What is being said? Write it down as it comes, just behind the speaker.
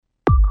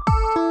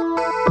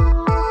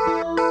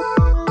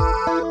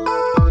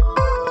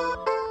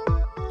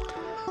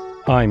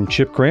I'm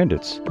Chip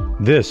Granditz.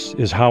 This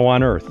is How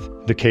on Earth,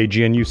 the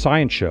KGNU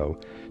Science Show.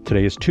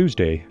 Today is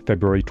Tuesday,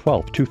 February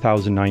 12,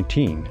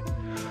 2019.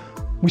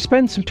 We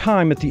spend some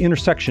time at the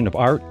intersection of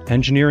art,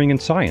 engineering, and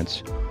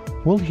science.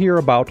 We'll hear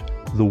about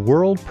the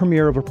world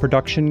premiere of a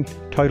production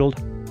titled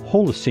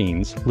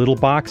HOLOSCENES, Little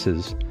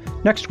Boxes,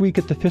 next week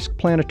at the Fisk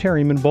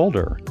Planetarium in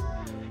Boulder.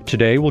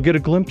 Today, we'll get a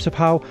glimpse of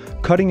how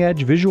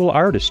cutting-edge visual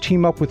artists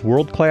team up with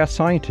world-class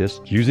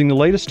scientists using the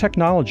latest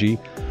technology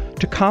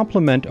to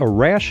complement a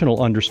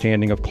rational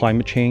understanding of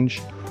climate change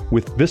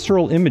with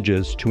visceral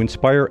images to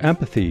inspire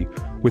empathy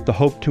with the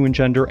hope to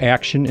engender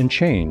action and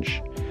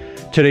change.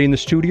 Today in the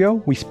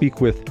studio, we speak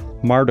with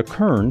Marta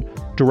Kern,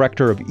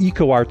 director of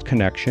EcoArts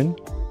Connection,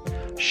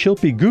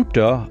 Shilpi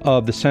Gupta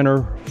of the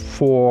Center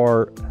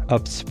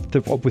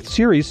with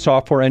Series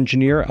software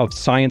engineer of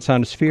Science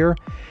on a Sphere,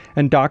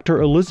 and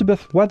Dr.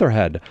 Elizabeth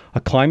Weatherhead,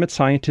 a climate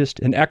scientist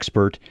and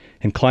expert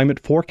in climate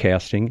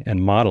forecasting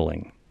and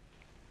modeling.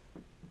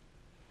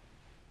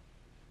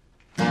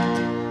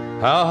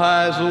 How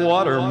high is the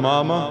water,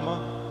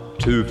 Mama?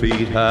 2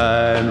 feet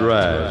high and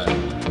rising.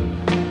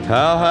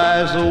 How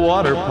high is the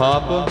water,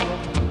 Papa?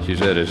 She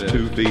said it's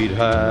 2 feet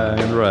high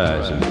and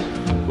rising.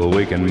 But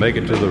we can make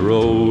it to the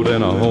road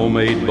in a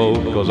homemade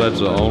boat, 'cause that's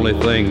the only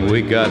thing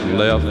we got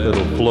left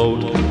that'll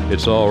float.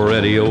 It's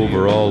already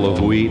over all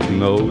the wheat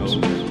and oats,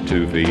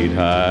 2 feet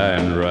high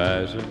and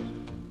rising.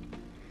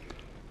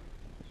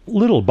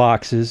 Little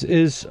Boxes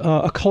is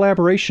a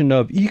collaboration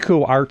of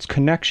EcoArts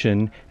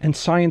Connection and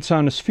Science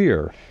on a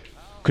Sphere.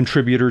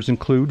 Contributors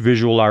include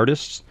visual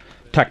artists,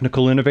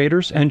 technical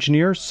innovators,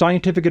 engineers,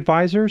 scientific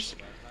advisors,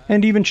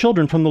 and even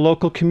children from the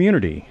local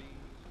community.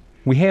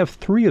 We have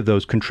 3 of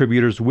those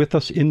contributors with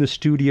us in the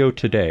studio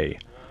today: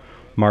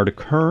 Marta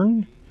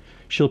Kern,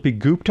 Shilpi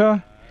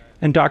Gupta,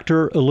 and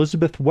Dr.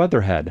 Elizabeth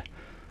Weatherhead.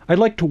 I'd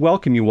like to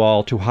welcome you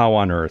all to How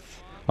on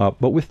Earth.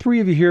 But with 3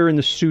 of you here in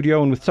the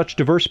studio and with such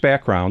diverse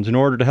backgrounds, in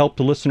order to help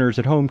the listeners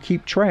at home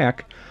keep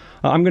track,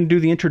 I'm going to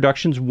do the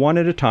introductions one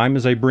at a time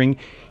as I bring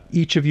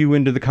each of you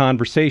into the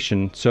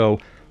conversation, so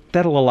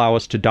that'll allow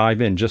us to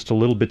dive in just a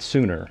little bit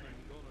sooner.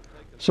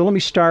 So let me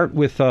start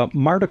with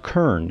Marta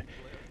Kern.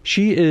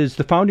 She is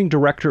the founding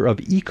director of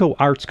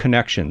EcoArts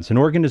Connections, an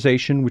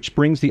organization which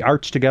brings the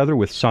arts together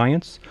with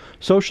science,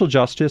 social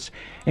justice,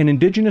 and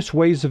indigenous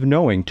ways of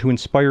knowing to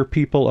inspire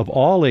people of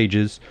all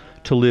ages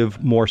to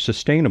live more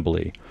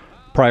sustainably.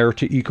 Prior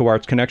to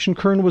EcoArts Connection,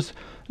 Kern was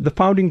the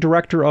founding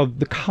director of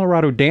the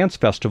Colorado Dance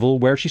Festival,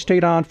 where she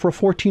stayed on for a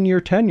 14-year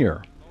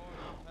tenure.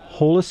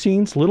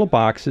 HOLOSCENES, Little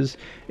Boxes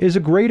is a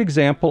great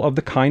example of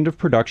the kind of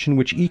production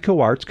which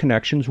EcoArts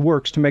Connections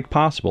works to make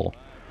possible.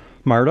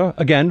 Marta,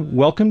 again,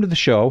 welcome to the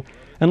show,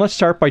 and let's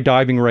start by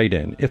diving right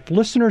in. If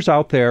listeners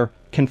out there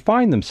can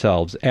find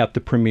themselves at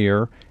the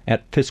premiere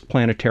at Fisk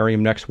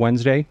Planetarium next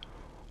Wednesday,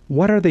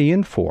 what are they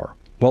in for?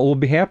 What will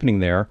be happening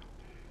there?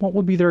 What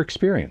will be their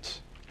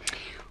experience?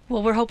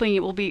 Well, we're hoping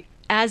it will be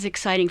as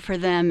exciting for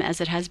them as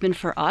it has been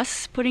for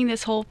us putting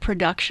this whole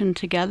production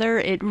together.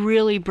 It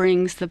really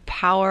brings the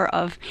power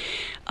of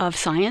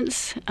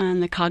science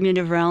and the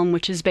cognitive realm,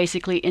 which is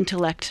basically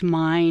intellect,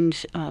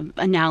 mind,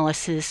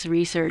 analysis,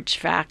 research,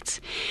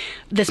 facts,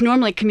 that's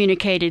normally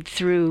communicated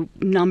through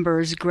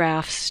numbers,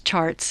 graphs,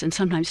 charts, and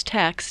sometimes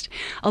text,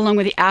 along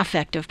with the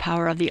affective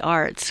power of the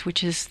arts,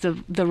 which is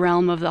the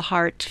realm of the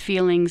heart,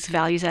 feelings,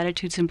 values,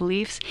 attitudes, and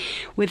beliefs,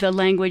 with a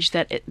language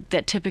that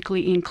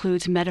typically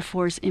includes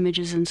metaphors,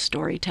 images, and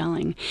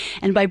storytelling.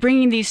 And by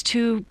bringing these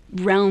 2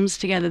 realms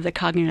together, the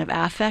cognitive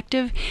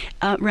affective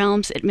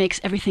realms, it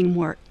makes everything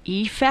more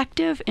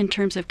effective in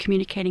terms of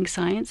communicating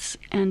science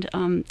and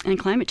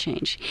climate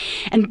change.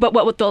 But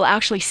what they'll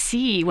actually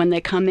see when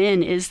they come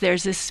in is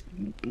there's this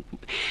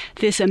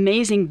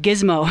amazing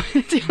gizmo.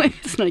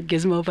 It's not a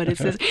gizmo, but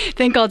it's this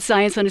thing called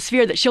Science on a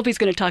Sphere that Shilpi's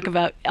going to talk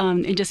about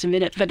in just a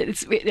minute. But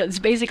it's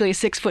basically a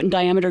 6-foot in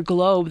diameter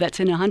globe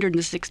that's in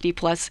 160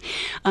 plus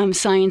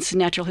science,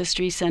 natural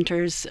history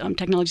centers,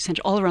 technology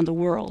centers all around the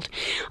world.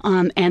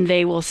 And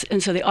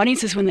so the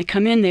audiences, when they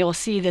come in, they will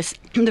see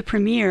the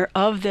premiere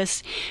of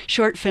this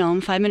short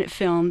film, 5-minute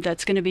film,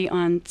 that's going to be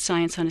on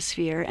Science on a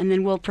Sphere, and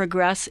then we'll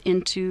progress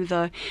into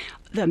the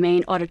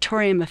main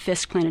auditorium of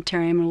Fisk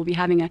Planetarium, and we'll be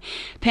having a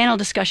panel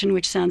discussion,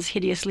 which sounds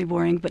hideously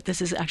boring, but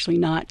this is actually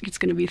not. It's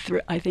going to be,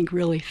 I think,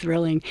 really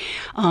thrilling,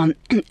 and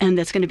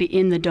that's going to be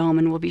in the dome,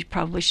 and we'll be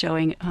probably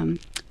showing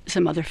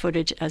some other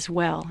footage as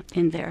well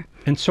in there.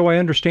 And so I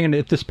understand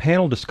at this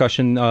panel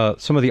discussion,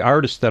 some of the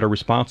artists that are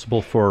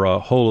responsible for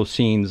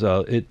HoloScenes,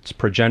 its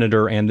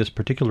progenitor and this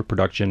particular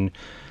production,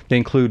 they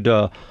include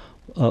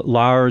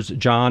Lars,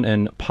 John,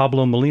 and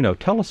Pablo Molino.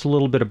 Tell us a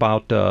little bit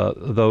about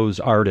those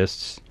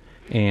artists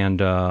and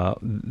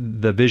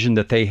the vision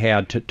that they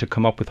had to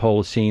come up with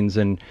HoloScenes,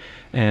 and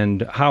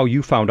and how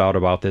you found out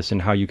about this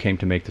and how you came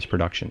to make this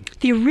production.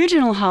 The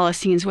original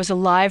HOLOSCENES was a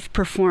live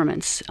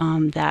performance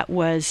that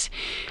was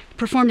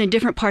performed in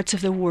different parts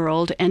of the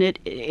world, and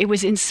it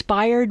was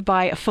inspired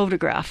by a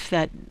photograph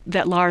that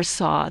Lars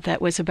saw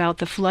that was about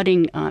the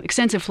flooding,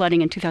 extensive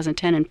flooding in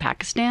 2010 in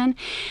Pakistan,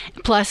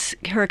 plus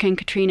Hurricane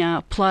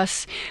Katrina,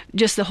 plus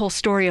just the whole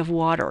story of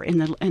water in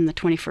the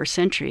 21st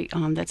century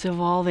that's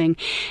evolving,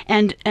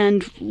 and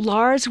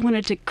Lars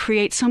wanted to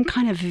create some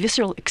kind of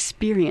visceral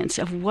experience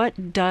of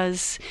what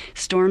does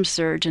storm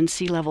surge and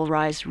sea level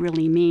rise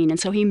really mean, and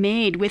so he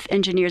made, with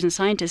engineers and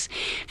scientists,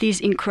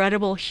 these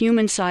incredible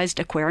human-sized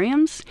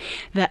aquaria,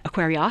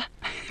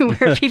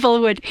 where people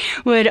would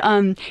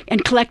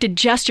and collected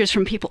gestures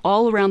from people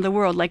all around the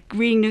world, like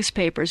reading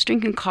newspapers,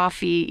 drinking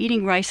coffee,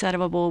 eating rice out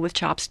of a bowl with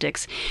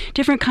chopsticks,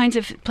 different kinds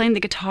of playing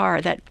the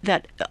guitar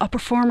that a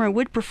performer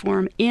would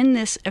perform in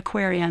this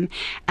aquarium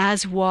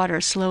as water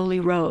slowly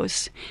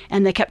rose.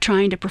 And they kept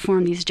trying to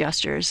perform these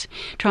gestures,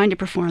 trying to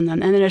perform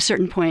them. And then at a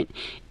certain point,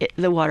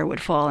 the water would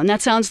fall. And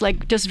that sounds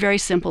like just very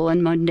simple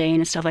and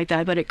mundane and stuff like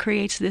that, but it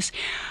creates this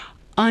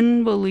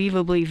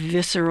unbelievably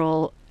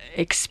visceral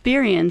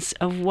experience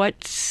of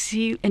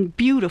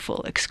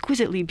beautiful,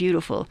 exquisitely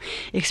beautiful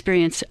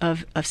experience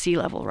of sea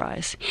level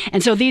rise.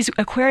 And so these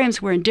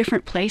aquariums were in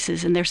different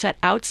places, and they're set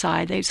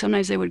outside.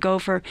 Sometimes they would go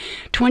for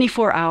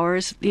 24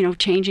 hours,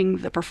 changing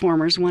the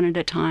performers one at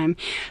a time.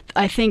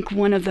 I think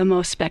one of the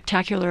most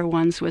spectacular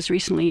ones was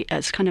recently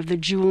as kind of the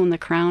jewel in the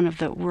crown of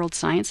the World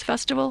Science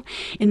Festival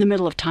in the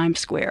middle of Times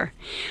Square.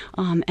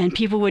 And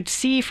people would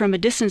see from a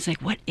distance,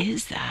 like, what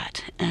is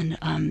that?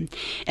 And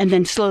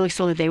then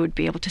slowly they would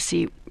be able to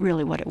see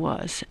really what it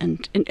was,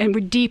 and were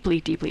deeply,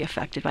 deeply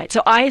affected by it.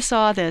 So I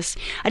saw this.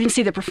 I didn't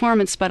see the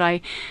performance, but I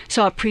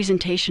saw a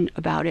presentation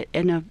about it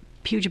in a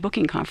huge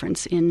booking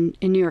conference in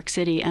New York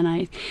City, and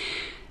I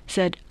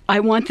said, I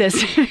want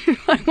this.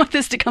 I want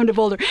this to come to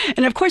Boulder.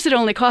 And of course, it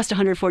only cost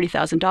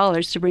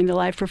 $140,000 to bring the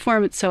live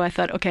performance. So I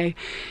thought, okay,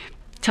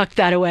 tucked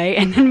that away.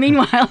 And then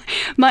meanwhile,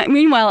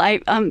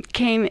 I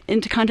came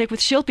into contact with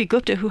Shilpi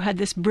Gupta, who had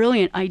this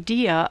brilliant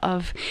idea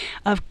of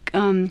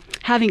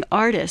having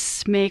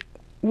artists make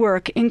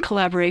work in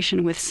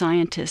collaboration with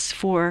scientists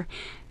for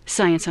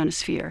Science on a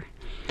Sphere.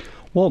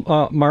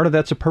 Well, Marta,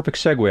 that's a perfect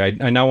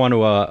segue. I now want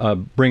to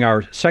bring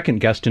our second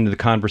guest into the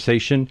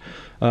conversation.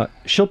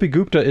 Shilpi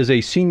Gupta is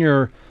a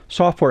senior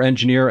software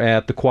engineer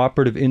at the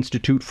Cooperative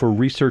Institute for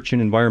Research in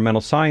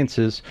Environmental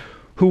Sciences,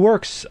 who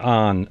works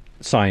on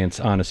Science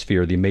on a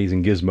Sphere, the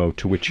amazing gizmo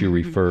to which you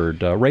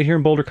referred, right here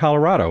in Boulder,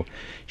 Colorado.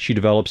 She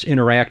develops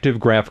interactive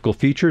graphical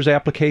features,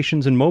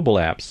 applications, and mobile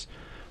apps.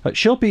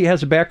 Shilpi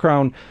has a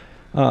background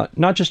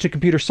not just in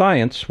computer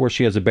science, where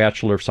she has a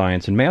Bachelor of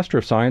Science and Master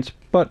of Science,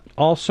 but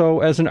also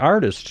as an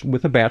artist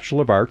with a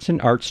Bachelor of Arts in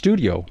Art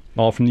Studio,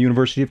 all from the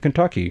University of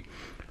Kentucky.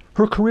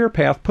 Her career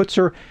path puts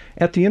her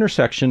at the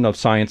intersection of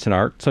science and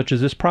art, such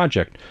as this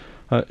project.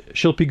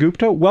 Shilpi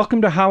Gupta,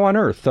 welcome to How on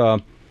Earth.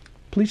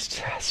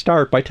 Please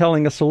start by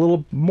telling us a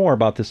little more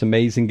about this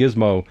amazing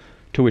gizmo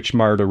to which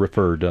Marta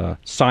referred,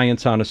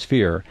 Science on a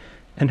Sphere,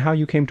 and how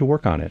you came to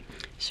work on it.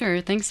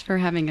 Sure. Thanks for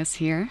having us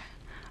here.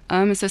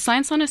 So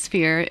Science on a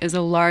Sphere is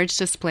a large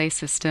display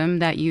system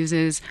that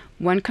uses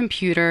one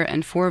computer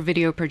and 4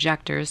 video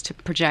projectors to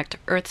project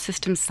Earth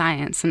system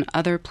science and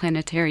other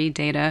planetary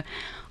data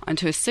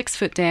onto a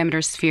 6-foot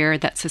diameter sphere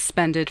that's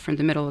suspended from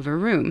the middle of a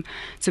room.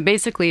 So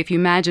basically, if you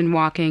imagine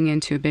walking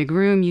into a big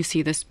room, you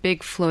see this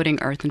big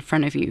floating Earth in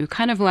front of you,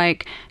 kind of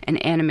like an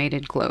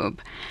animated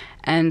globe.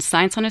 And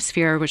Science on a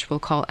Sphere, which we'll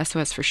call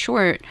SOS for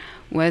short,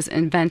 was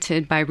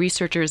invented by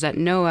researchers at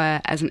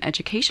NOAA as an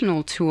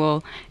educational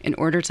tool in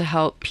order to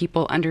help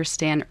people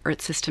understand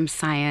Earth system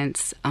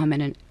science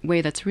in a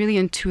way that's really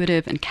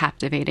intuitive and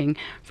captivating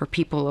for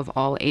people of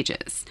all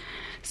ages.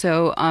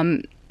 So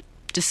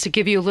just to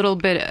give you a little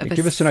bit of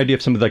give us an idea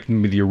of some of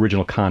the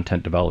original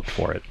content developed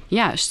for it.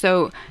 Yeah,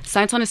 so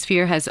Science on a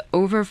Sphere has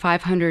over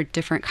 500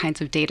 different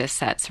kinds of data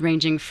sets,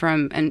 ranging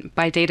from, and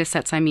by data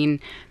sets I mean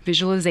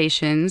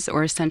visualizations,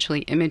 or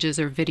essentially images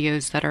or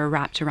videos that are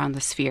wrapped around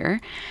the sphere.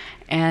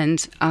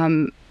 And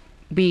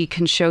we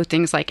can show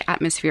things like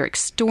atmospheric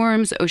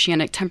storms,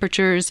 oceanic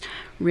temperatures,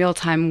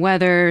 real-time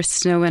weather,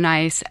 snow and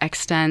ice,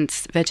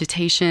 extents,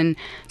 vegetation.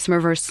 Some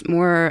of our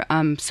more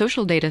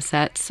social data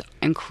sets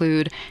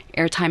include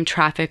airtime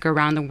traffic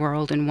around the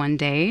world in one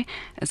day,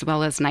 as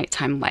well as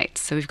nighttime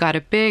lights. So we've got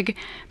a big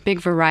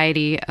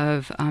variety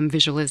of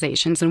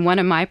visualizations. And one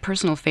of my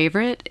personal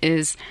favorite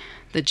is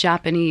the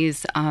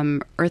Japanese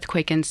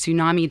earthquake and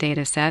tsunami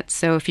data set.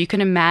 So if you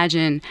can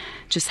imagine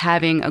just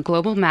having a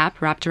global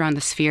map wrapped around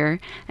the sphere,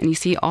 and you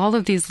see all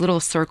of these little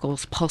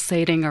circles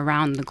pulsating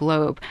around the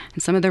globe,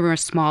 and some of them are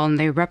small, and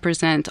they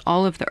represent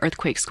all of the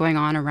earthquakes going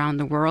on around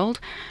the world,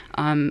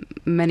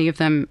 many of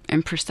them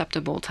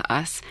imperceptible to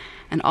us.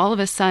 And all of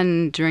a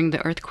sudden, during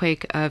the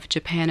earthquake of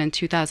Japan in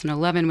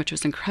 2011, which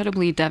was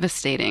incredibly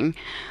devastating,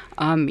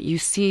 you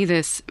see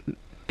the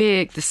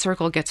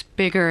circle gets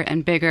bigger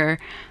and bigger.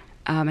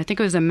 I think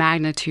it was a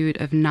magnitude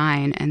of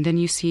 9, and then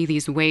you see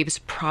these waves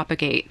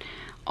propagate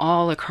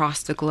all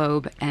across the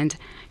globe, and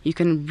you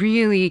can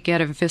really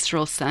get a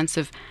visceral sense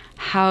of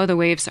how the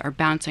waves are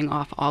bouncing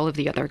off all of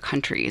the other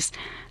countries.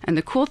 And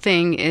the cool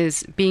thing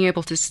is being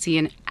able to see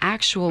an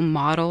actual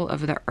model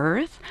of the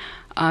Earth.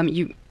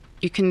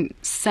 You can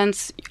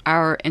sense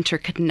our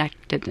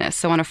interconnectedness.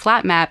 So on a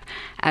flat map,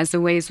 as the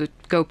waves would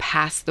go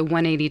past the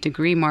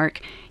 180-degree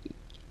mark,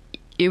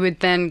 it would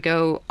then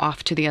go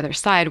off to the other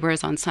side,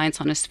 whereas on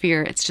Science on a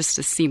Sphere, it's just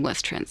a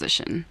seamless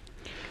transition.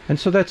 And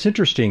so that's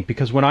interesting,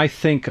 because when I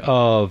think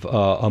of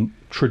a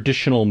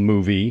traditional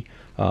movie,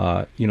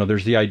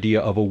 there's the idea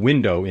of a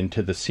window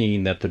into the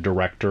scene that the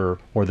director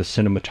or the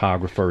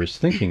cinematographer is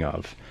thinking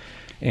of.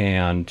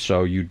 And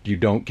so you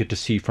don't get to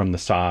see from the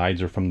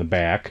sides or from the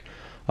back.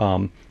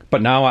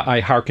 But now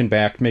I hearken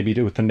back maybe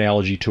with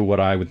analogy to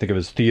what I would think of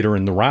as theater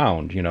in the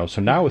round.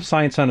 So now with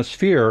Science on a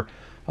Sphere,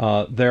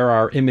 there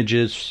are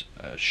images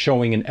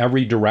showing in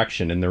every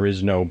direction, and there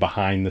is no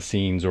behind the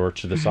scenes or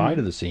to the side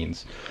of the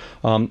scenes.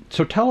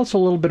 So tell us a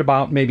little bit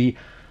about maybe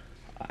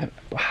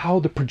how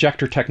the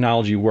projector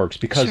technology works,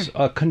 because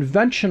a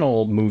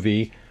conventional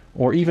movie,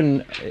 or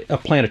even a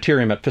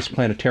planetarium at Fisk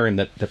Planetarium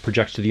that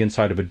projects to the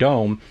inside of a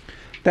dome,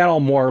 that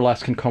all more or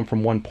less can come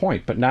from one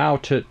point. But now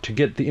to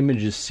get the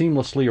images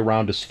seamlessly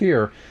around a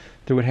sphere,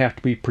 there would have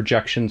to be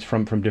projections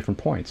from different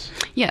points.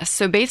 Yes,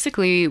 so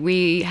basically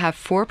we have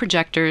 4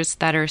 projectors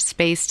that are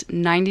spaced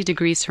 90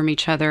 degrees from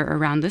each other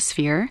around the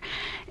sphere,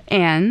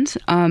 and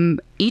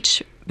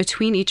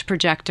between each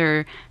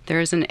projector there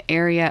is an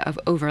area of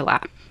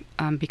overlap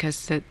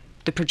because the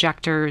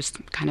projectors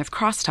kind of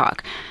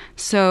crosstalk.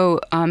 So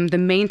the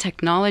main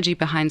technology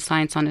behind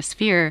Science on a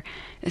Sphere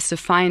is to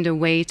find a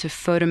way to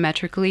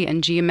photometrically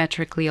and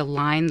geometrically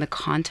align the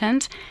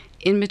content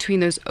in between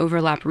those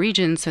overlap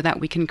regions so that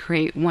we can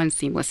create one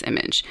seamless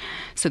image.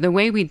 So the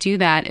way we do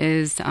that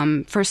is,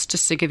 first,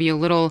 just to give you a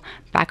little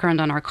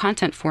background on our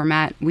content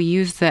format, we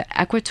use the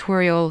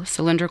equatorial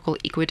cylindrical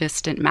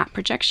equidistant map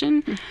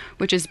projection,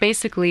 which is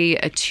basically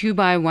a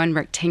 2x1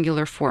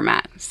 rectangular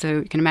format.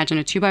 So you can imagine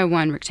a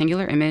 2x1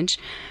 rectangular image.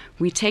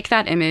 We take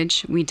that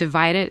image, we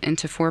divide it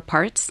into 4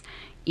 parts.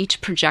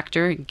 Each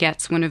projector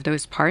gets one of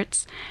those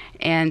parts,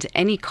 and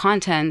any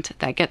content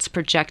that gets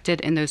projected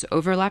in those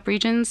overlap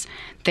regions,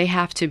 they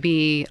have to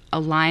be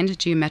aligned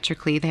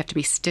geometrically, they have to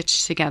be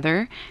stitched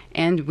together,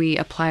 and we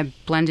apply a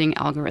blending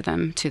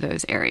algorithm to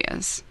those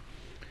areas.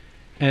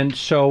 And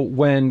so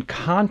when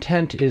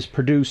content is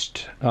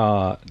produced,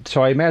 so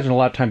I imagine a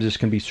lot of times this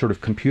can be sort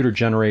of computer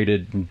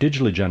generated and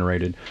digitally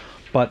generated,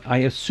 but I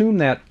assume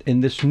that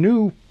in this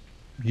new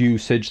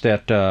usage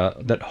that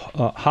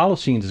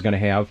HoloScenes is going to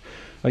have,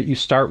 you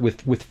start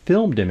with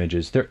filmed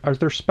images. Is there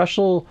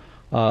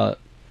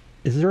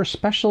a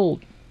special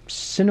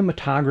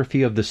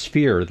cinematography of the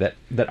sphere that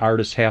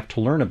artists have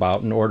to learn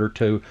about in order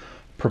to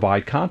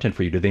provide content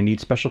for you? Do they need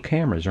special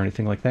cameras or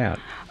anything like that?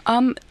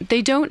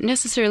 They don't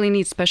necessarily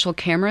need special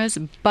cameras,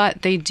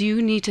 but they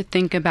do need to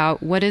think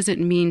about what does it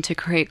mean to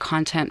create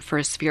content for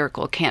a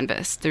spherical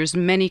canvas. There's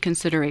many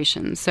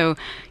considerations. So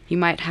you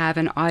might have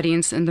an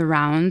audience in the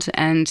round,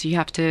 and you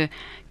have to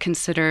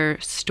consider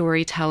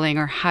storytelling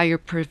or how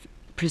you're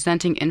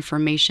presenting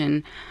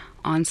information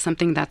on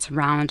something that's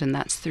round and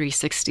that's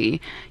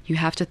 360. You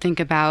have to think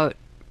about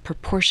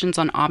proportions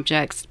of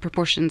objects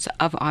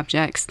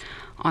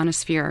on a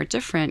sphere are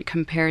different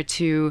compared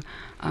to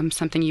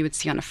something you would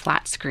see on a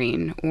flat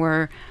screen,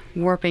 or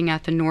warping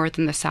at the north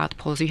and the south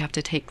poles. You have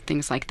to take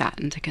things like that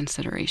into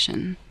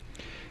consideration.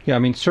 Yeah, I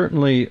mean,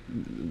 certainly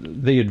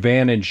the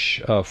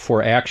advantage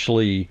for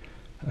actually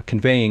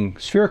conveying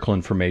spherical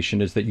information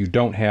is that you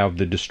don't have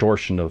the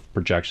distortion of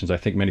projections. I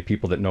think many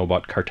people that know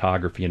about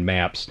cartography and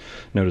maps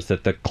notice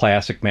that the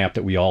classic map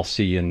that we all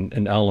see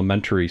in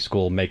elementary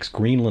school makes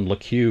Greenland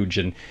look huge,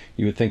 and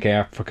you would think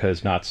Africa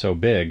is not so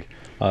big.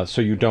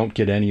 So you don't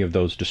get any of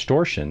those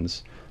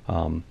distortions.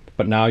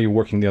 But now you're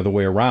working the other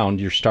way around.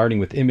 You're starting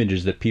with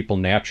images that people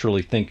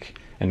naturally think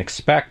and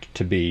expect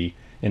to be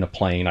in a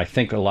plane. I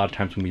think a lot of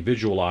times when we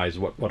visualize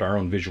what our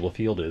own visual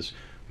field is,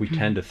 we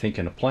tend to think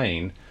in a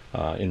plane.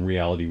 In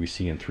reality, we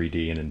see in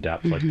 3D and in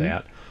depth like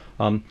that.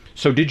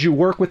 So did you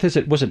work with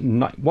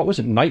what was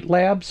it, Night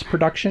Labs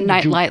production?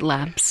 Nightlight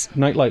Labs.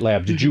 Nightlight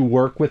Labs. Did you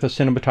work with a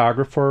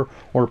cinematographer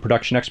or a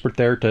production expert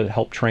there to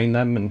help train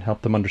them and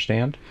help them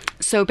understand?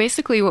 So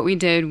basically what we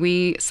did,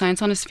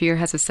 Science on a Sphere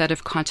has a set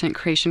of content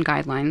creation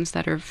guidelines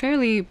that are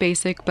fairly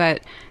basic,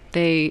 but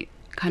they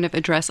kind of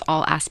address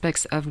all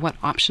aspects of what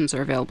options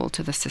are available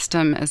to the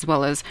system, as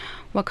well as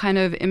what kind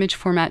of image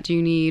format do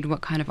you need,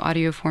 what kind of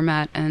audio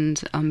format,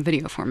 and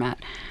video format.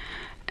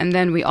 And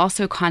then we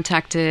also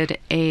contacted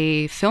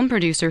a film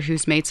producer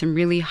who's made some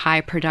really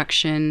high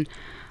production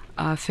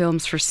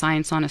films for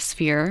Science on a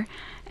Sphere,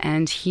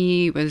 and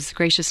he was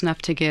gracious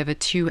enough to give a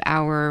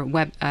 2-hour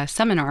web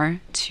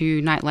seminar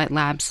to Nightlight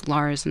Labs,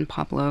 Lars and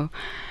Pablo.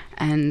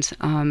 And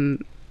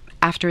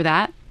after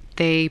that,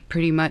 they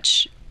pretty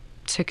much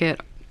took it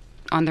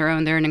on their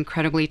own. They're an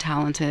incredibly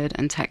talented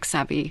and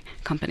tech-savvy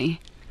company.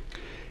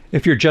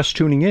 If you're just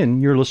tuning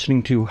in, you're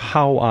listening to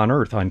How on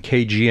Earth on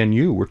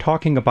KGNU. We're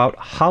talking about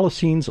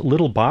HOLOSCENES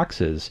Little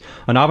Boxes,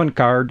 an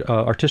avant-garde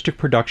artistic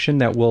production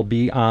that will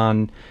be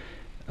on,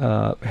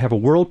 have a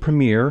world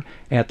premiere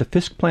at the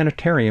Fisk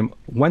Planetarium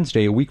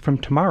Wednesday, a week from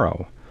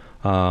tomorrow.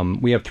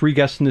 We have 3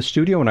 guests in the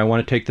studio, and I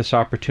want to take this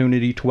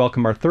opportunity to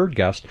welcome our third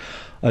guest,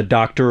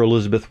 Dr.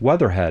 Elizabeth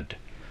Weatherhead.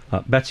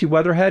 Betsy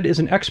Weatherhead is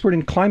an expert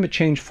in climate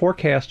change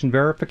forecast and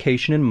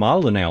verification and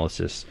model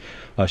analysis.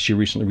 She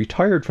recently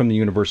retired from the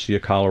University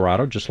of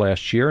Colorado just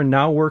last year and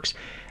now works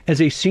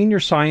as a senior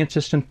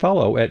scientist and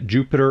fellow at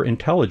Jupiter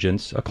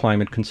Intelligence, a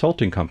climate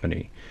consulting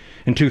company.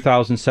 In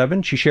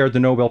 2007, she shared the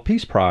Nobel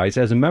Peace Prize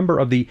as a member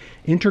of the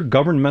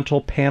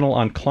Intergovernmental Panel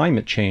on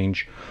Climate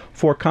Change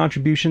for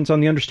contributions on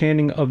the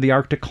understanding of the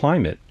Arctic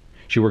climate.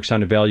 She works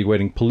on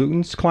evaluating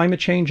pollutants, climate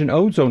change, and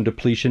ozone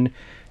depletion,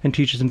 and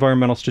teaches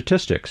environmental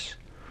statistics.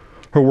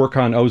 Her work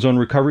on ozone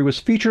recovery was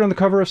featured on the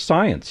cover of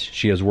Science.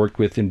 She has worked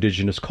with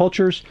indigenous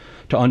cultures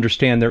to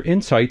understand their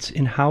insights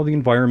in how the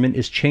environment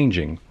is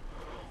changing.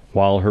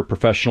 While her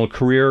professional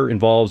career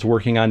involves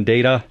working on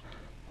data,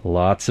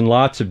 lots and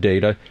lots of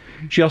data,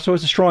 she also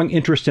has a strong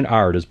interest in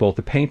art as both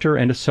a painter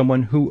and as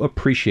someone who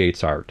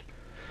appreciates art.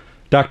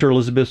 Dr.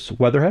 Elizabeth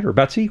Weatherhead, or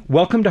Betsy,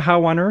 welcome to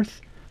How on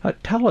Earth.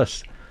 Tell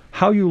us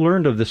how you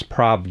learned of this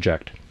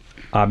project.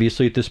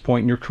 Obviously, at this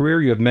point in your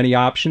career, you have many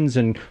options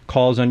and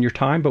calls on your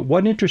time, but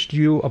what interested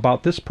you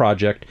about this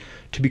project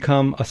to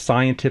become a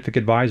scientific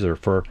advisor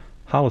for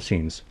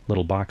HOLOSCENES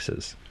Little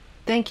Boxes?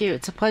 Thank you.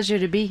 It's a pleasure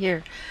to be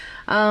here.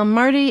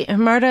 Marta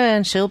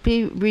and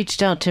Shilpi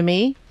reached out to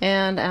me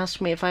and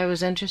asked me if I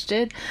was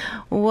interested.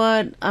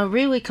 What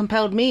really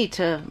compelled me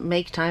to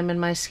make time in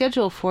my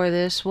schedule for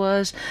this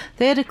was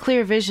they had a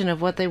clear vision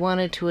of what they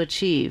wanted to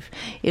achieve.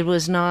 It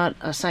was not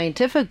a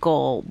scientific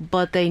goal,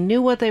 but they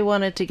knew what they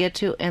wanted to get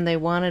to, and they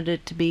wanted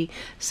it to be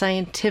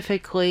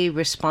scientifically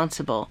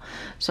responsible.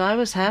 So I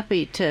was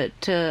happy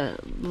to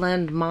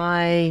lend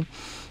my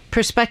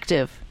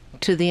perspective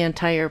to the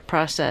entire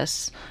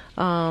process.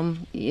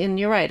 And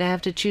you're right, I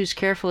have to choose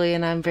carefully,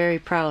 and I'm very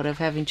proud of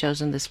having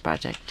chosen this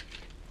project.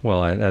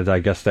 Well, I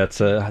guess that's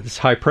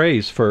high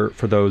praise for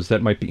those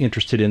that might be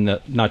interested in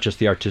not just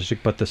the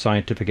artistic, but the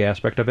scientific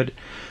aspect of it.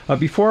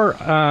 Before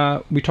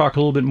we talk a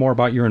little bit more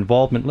about your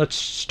involvement, let's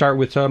start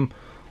with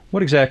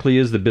what exactly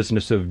is the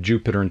business of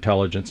Jupiter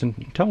Intelligence?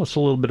 And tell us a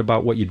little bit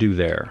about what you do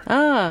there.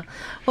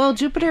 Well,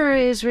 Jupiter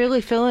is really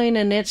filling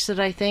a niche that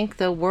I think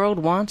the world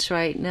wants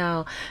right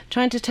now,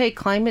 trying to take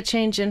climate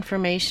change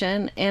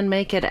information and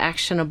make it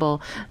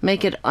actionable,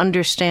 make it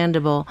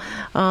understandable.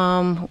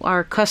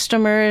 Our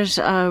customers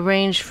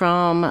range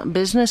from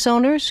business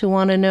owners who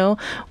want to know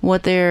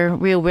what their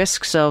real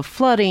risks of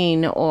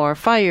flooding or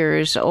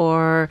fires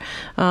or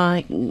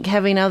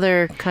having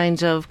other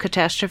kinds of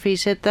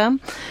catastrophes hit them,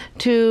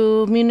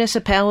 to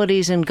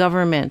municipalities and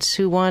governments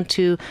who want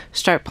to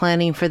start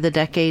planning for the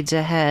decades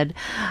ahead.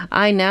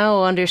 I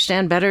now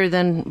understand better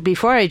than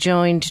before I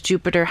joined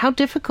Jupiter how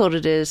difficult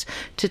it is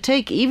to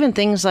take even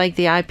things like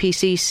the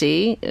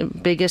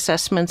IPCC, big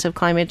assessments of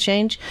climate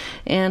change,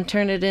 and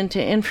turn it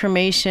into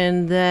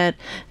information that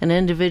an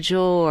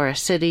individual or a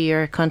city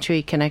or a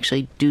country can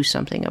actually do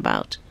something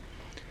about.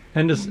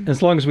 And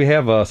as long as we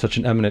have such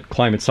an eminent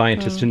climate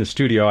scientist in the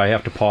studio, I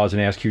have to pause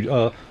and ask you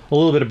a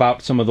little bit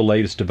about some of the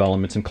latest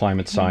developments in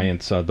climate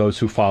science. Those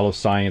who follow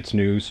science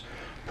news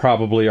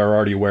probably are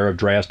already aware of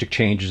drastic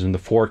changes in the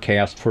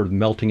forecast for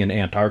melting in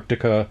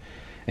Antarctica.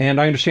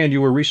 And I understand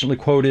you were recently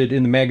quoted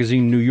in the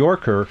magazine New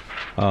Yorker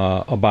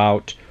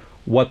about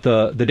what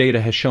the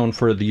data has shown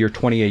for the year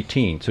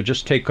 2018. So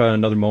just take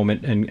another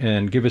moment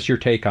and give us your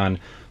take on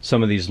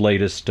some of these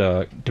latest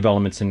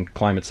developments in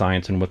climate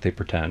science and what they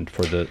portend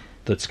for the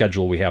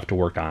schedule we have to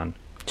work on.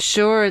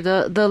 Sure.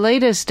 The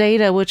latest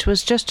data, which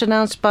was just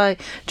announced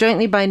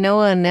jointly by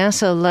NOAA and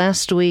NASA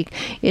last week,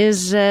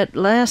 is that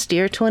last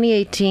year,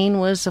 2018,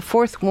 was the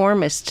 4th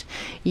warmest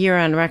year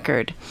on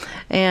record.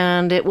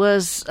 And it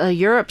was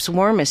Europe's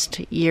warmest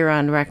year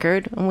on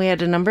record. And we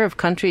had a number of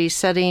countries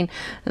setting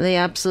the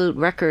absolute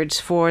records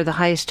for the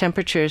highest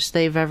temperatures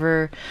they've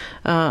ever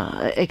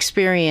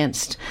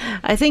experienced.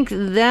 I think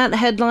that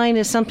headline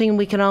is something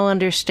we can all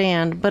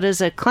understand. But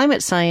as a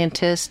climate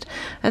scientist,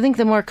 I think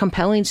the more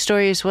compelling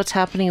story is what's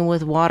happening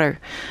with water.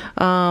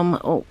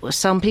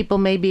 Some people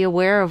may be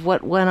aware of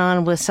what went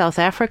on with South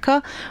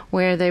Africa,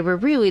 where they were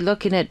really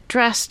looking at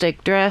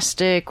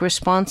drastic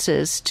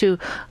responses to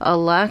a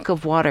lack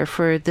of water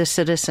for the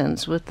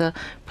citizens, with the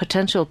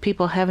potential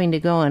people having to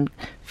go and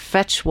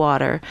fetch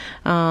water.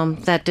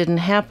 That didn't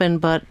happen,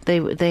 but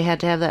they had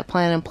to have that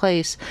plan in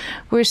place.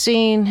 We're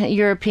seeing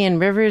European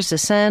rivers, the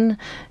Seine,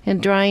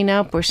 and drying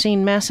up. We're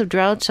seeing massive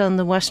droughts on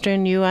the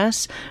western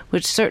U.S.,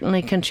 which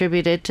certainly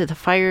contributed to the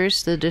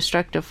fires, the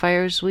destructive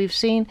fires we've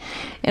seen.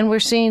 And we're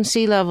seeing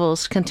sea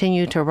levels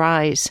continue to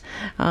rise,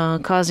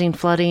 causing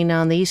flooding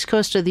on the east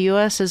coast of the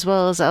U.S. as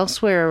well as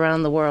elsewhere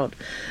around the world.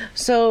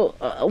 So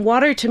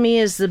water to me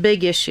is the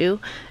big issue.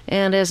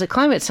 And as a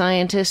climate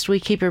scientist, we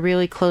keep a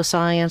really close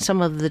eye on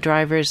some of the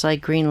drivers like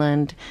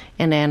Greenland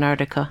and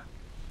Antarctica.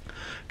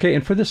 Okay,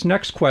 and for this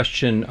next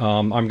question,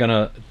 I'm going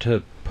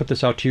to put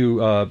this out to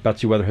you,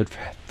 Betsy Weatherhead,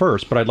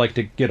 first, but I'd like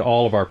to get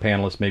all of our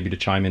panelists maybe to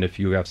chime in if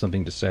you have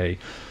something to say.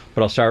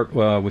 But I'll start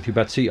with you,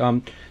 Betsy.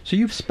 So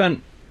you've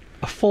spent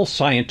a full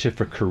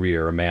scientific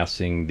career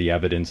amassing the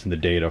evidence and the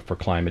data for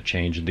climate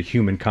change and the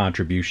human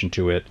contribution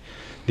to it,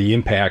 the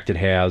impact it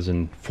has,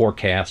 and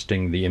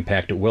forecasting the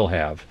impact it will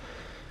have.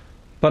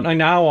 But I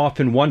now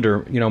often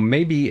wonder,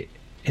 maybe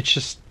it's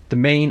just the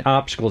main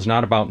obstacle is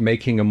not about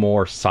making a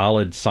more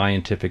solid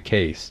scientific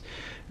case.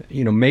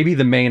 Maybe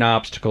the main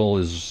obstacle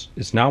is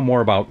now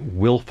more about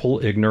willful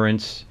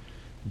ignorance,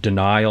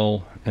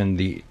 denial, and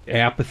the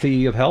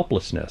apathy of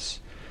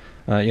helplessness.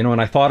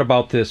 And I thought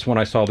about this when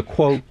I saw the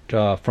quote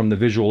from the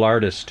visual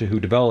artist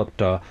who developed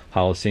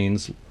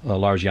HoloScenes,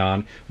 Lars Jan.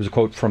 It was a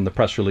quote from the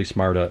press release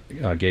Marta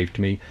gave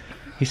to me.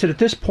 He said, "At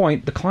this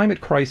point, the climate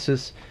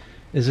crisis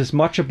is as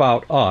much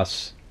about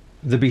us,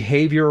 the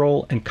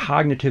behavioral and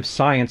cognitive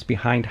science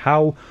behind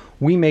how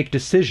we make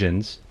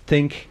decisions,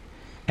 think,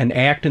 and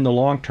act in the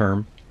long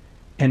term,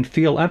 and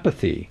feel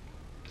empathy,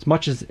 as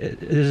much as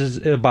it is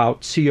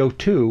about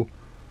CO2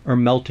 or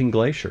melting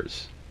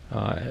glaciers."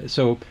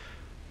 So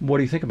what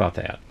do you think about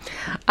that?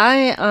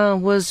 I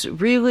was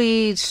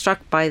really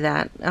struck by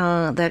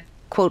that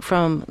quote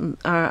from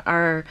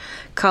our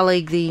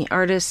colleague, the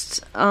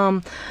artist.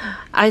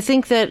 I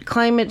think that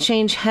climate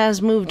change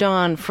has moved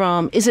on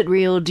from, is it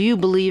real? Do you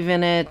believe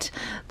in it?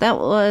 That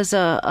was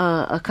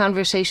a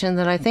conversation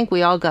that I think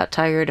we all got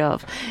tired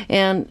of.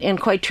 And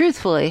quite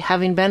truthfully,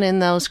 having been in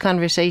those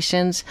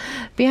conversations,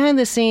 behind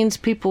the scenes,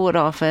 people would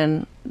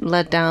often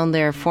let down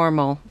their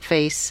formal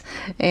face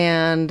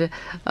and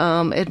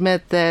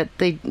admit that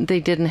they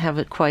didn't have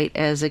it quite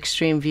as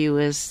extreme view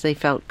as they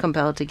felt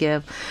compelled to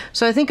give.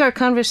 So I think our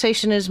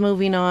conversation is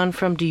moving on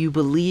from do you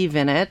believe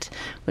in it,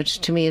 which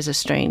to me is a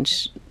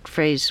strange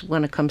phrase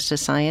when it comes to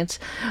science,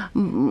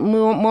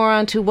 more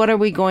on to what are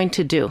we going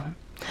to do.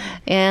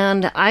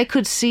 And I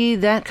could see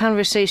that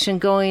conversation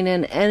going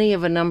in any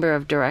of a number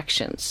of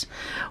directions.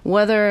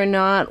 Whether or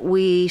not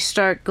we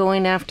start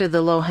going after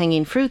the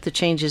low-hanging fruit, the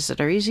changes that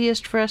are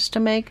easiest for us to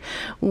make,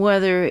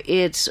 whether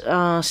it's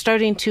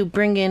starting to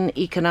bring in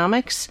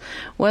economics,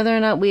 whether or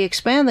not we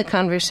expand the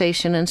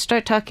conversation and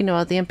start talking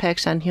about the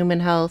impacts on human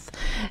health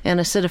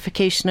and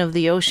acidification of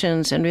the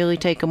oceans and really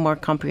take a more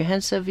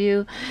comprehensive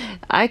view.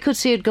 I could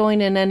see it going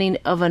in any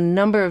of a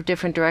number of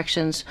different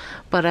directions,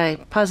 but I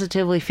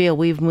positively feel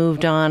we've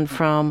moved on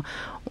from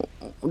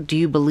do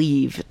you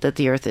believe that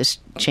the Earth is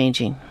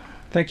changing?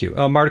 Thank you.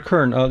 Marta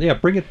Kern,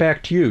 bring it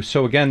back to you.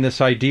 So again, this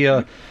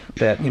idea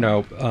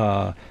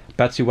that,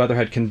 Betsy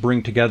Weatherhead can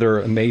bring together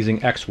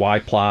amazing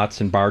XY plots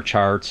and bar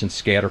charts and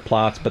scatter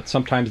plots, but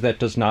sometimes that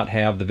does not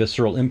have the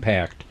visceral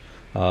impact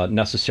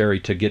necessary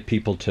to get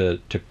people to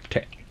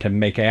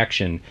make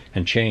action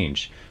and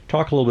change.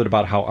 Talk a little bit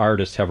about how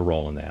artists have a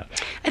role in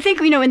that. I think,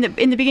 in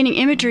the beginning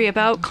imagery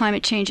about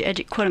climate change,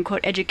 quote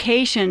unquote,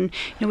 education,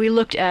 we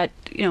looked at,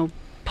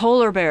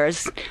 polar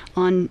bears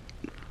on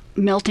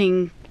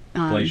melting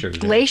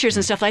glaciers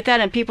and stuff like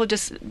that, and people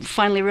just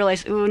finally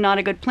realized, ooh, not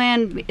a good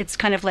plan. It's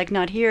kind of like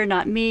not here,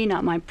 not me,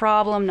 not my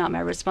problem, not my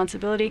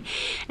responsibility.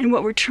 And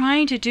what we're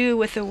trying to do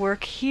with the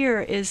work here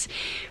is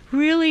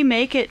really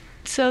make it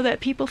so that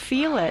people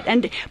feel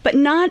it, but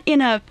not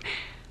in a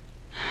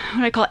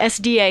what I call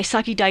SDA,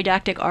 sucky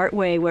didactic art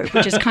way,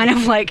 which is kind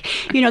of like,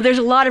 there's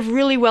a lot of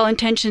really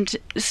well-intentioned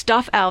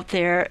stuff out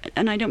there,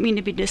 and I don't mean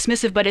to be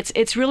dismissive, but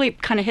it's really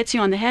kind of hits you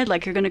on the head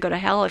like you're going to go to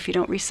hell if you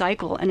don't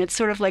recycle, and it's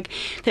sort of like,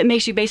 that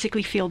makes you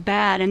basically feel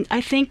bad. And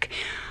I think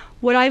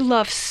what I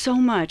love so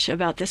much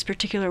about this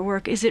particular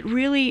work is it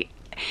really,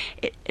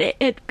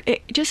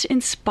 it just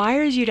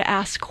inspires you to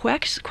ask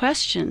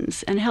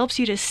questions and helps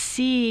you to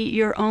see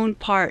your own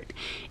part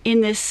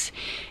in this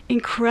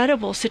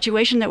incredible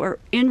situation that we're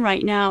in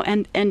right now,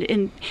 and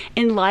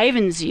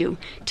enlivens you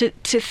to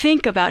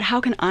think about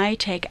how can I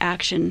take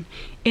action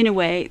in a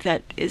way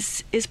that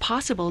is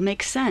possible,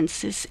 makes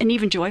sense, and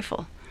even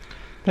joyful.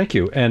 Thank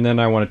you. And then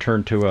I want to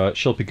turn to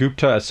Shilpi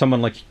Gupta. As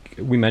someone, like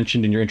we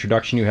mentioned in your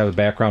introduction, you have a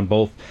background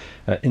both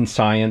in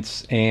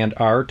science and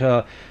art.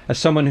 As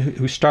someone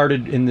who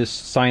started in this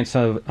science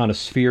on a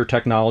sphere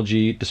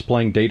technology,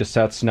 displaying data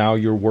sets, now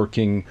you're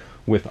working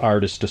with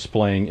artists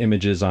displaying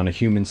images on a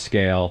human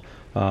scale.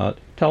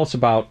 Tell us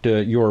about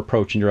your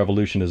approach and your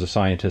evolution as a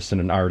scientist and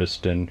an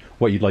artist and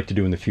what you'd like to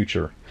do in the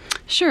future.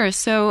 Sure.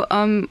 So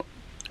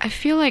I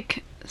feel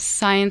like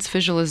science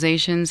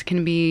visualizations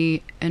can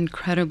be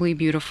incredibly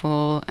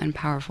beautiful and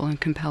powerful and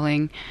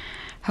compelling.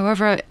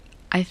 However,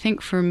 I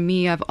think for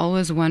me, I've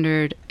always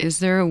wondered, is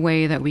there a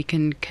way that we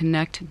can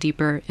connect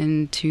deeper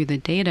into the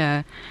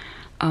data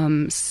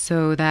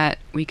so that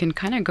we can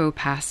kind of go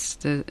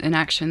past the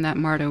inaction that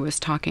Marta was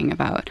talking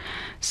about?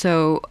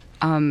 So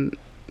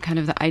kind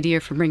of the idea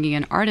for bringing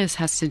in artists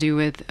has to do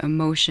with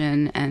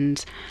emotion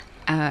and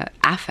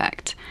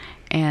affect.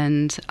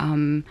 And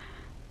I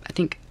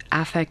think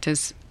affect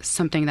is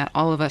something that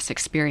all of us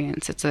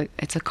experience. It's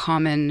a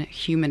common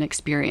human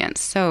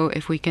experience. So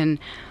if we can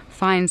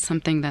find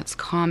something that's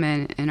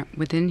common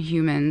within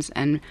humans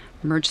and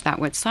merge that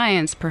with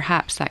science,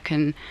 perhaps that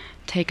can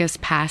take us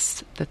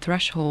past the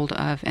threshold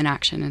of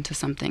inaction into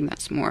something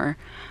that's more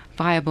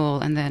viable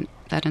and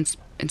that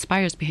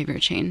inspires behavior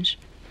change.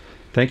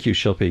 Thank you,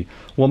 Shilpi.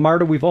 Well,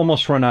 Marta, we've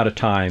almost run out of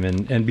time,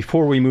 and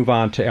before we move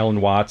on to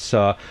Ellen Watts,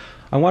 I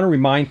want to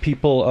remind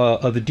people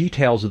of the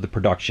details of the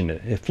production.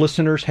 If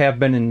listeners have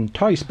been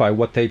enticed by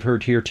what they've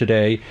heard here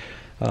today,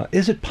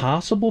 is it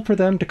possible for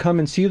them to come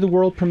and see the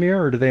world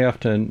premiere, or do they have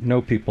to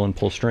know people and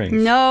pull strings?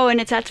 No, and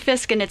it's at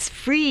Fisk, and it's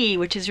free,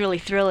 which is really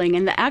thrilling.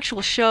 And the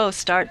actual show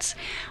starts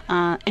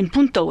in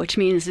punto, which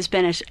means in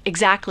Spanish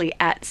exactly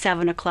at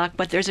 7 o'clock.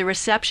 But there's a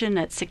reception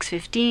at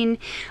 6:15.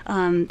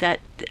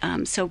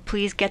 So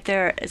please get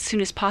there as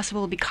soon as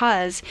possible,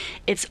 because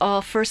it's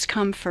all first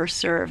come, first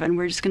serve, and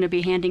we're just going to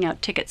be handing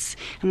out tickets.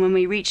 And when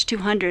we reach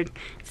 200,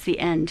 it's the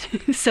end.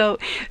 so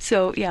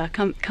yeah,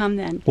 come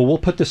then. Well, we'll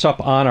put this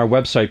up on our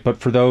website, but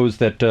for those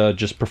that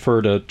just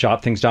prefer to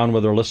jot things down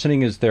while they're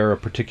listening, is there a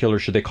particular,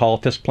 should they call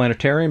Fisk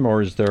Planetarium,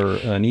 or is there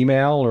an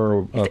email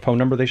or a phone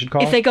number they should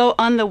call? If they go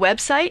on the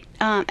website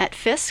at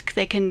Fisk,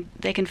 they can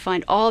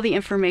find all the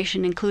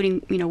information,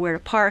 including where to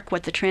park,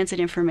 what the transit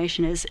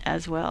information is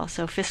as well.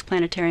 So Fisk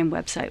Planetarium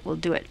website will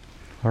do it.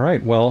 All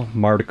right. Well,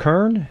 Marta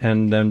Kern,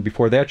 and then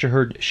before that you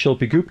heard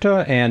Shilpi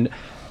Gupta and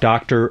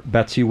Dr.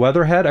 Betsy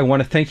Weatherhead. I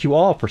want to thank you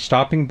all for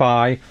stopping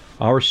by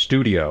our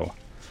studio.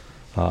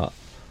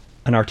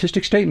 An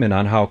artistic statement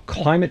on how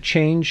climate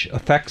change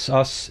affects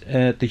us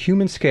at the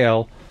human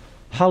scale.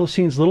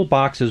 HoloScenes Little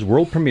Box's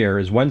world premiere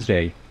is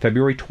Wednesday,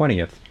 February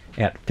 20th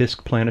at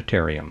Fisk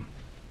Planetarium.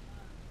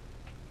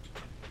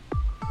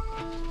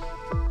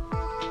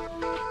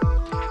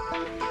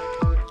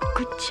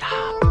 Good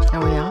job.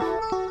 Are we off?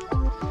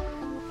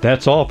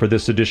 That's all for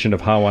this edition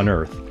of How on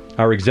Earth.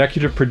 Our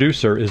executive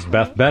producer is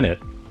Beth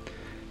Bennett.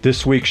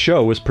 This week's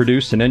show was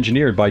produced and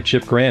engineered by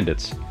Chip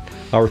Granditz.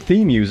 Our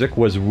theme music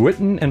was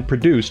written and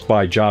produced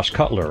by Josh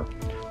Cutler.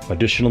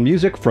 Additional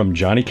music from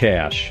Johnny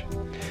Cash.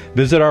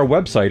 Visit our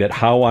website at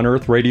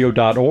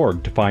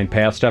howonearthradio.org to find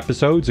past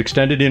episodes,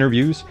 extended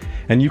interviews,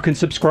 and you can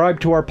subscribe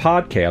to our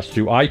podcast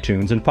through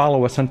iTunes and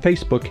follow us on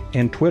Facebook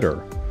and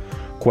Twitter.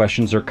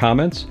 Questions or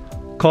comments?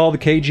 Call the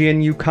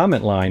KGNU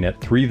comment line at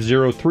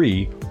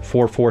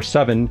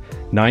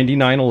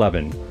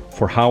 303-447-9911.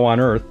 For How on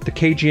Earth, the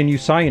KGNU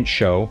Science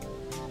Show,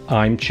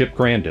 I'm Chip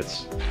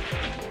Granditz.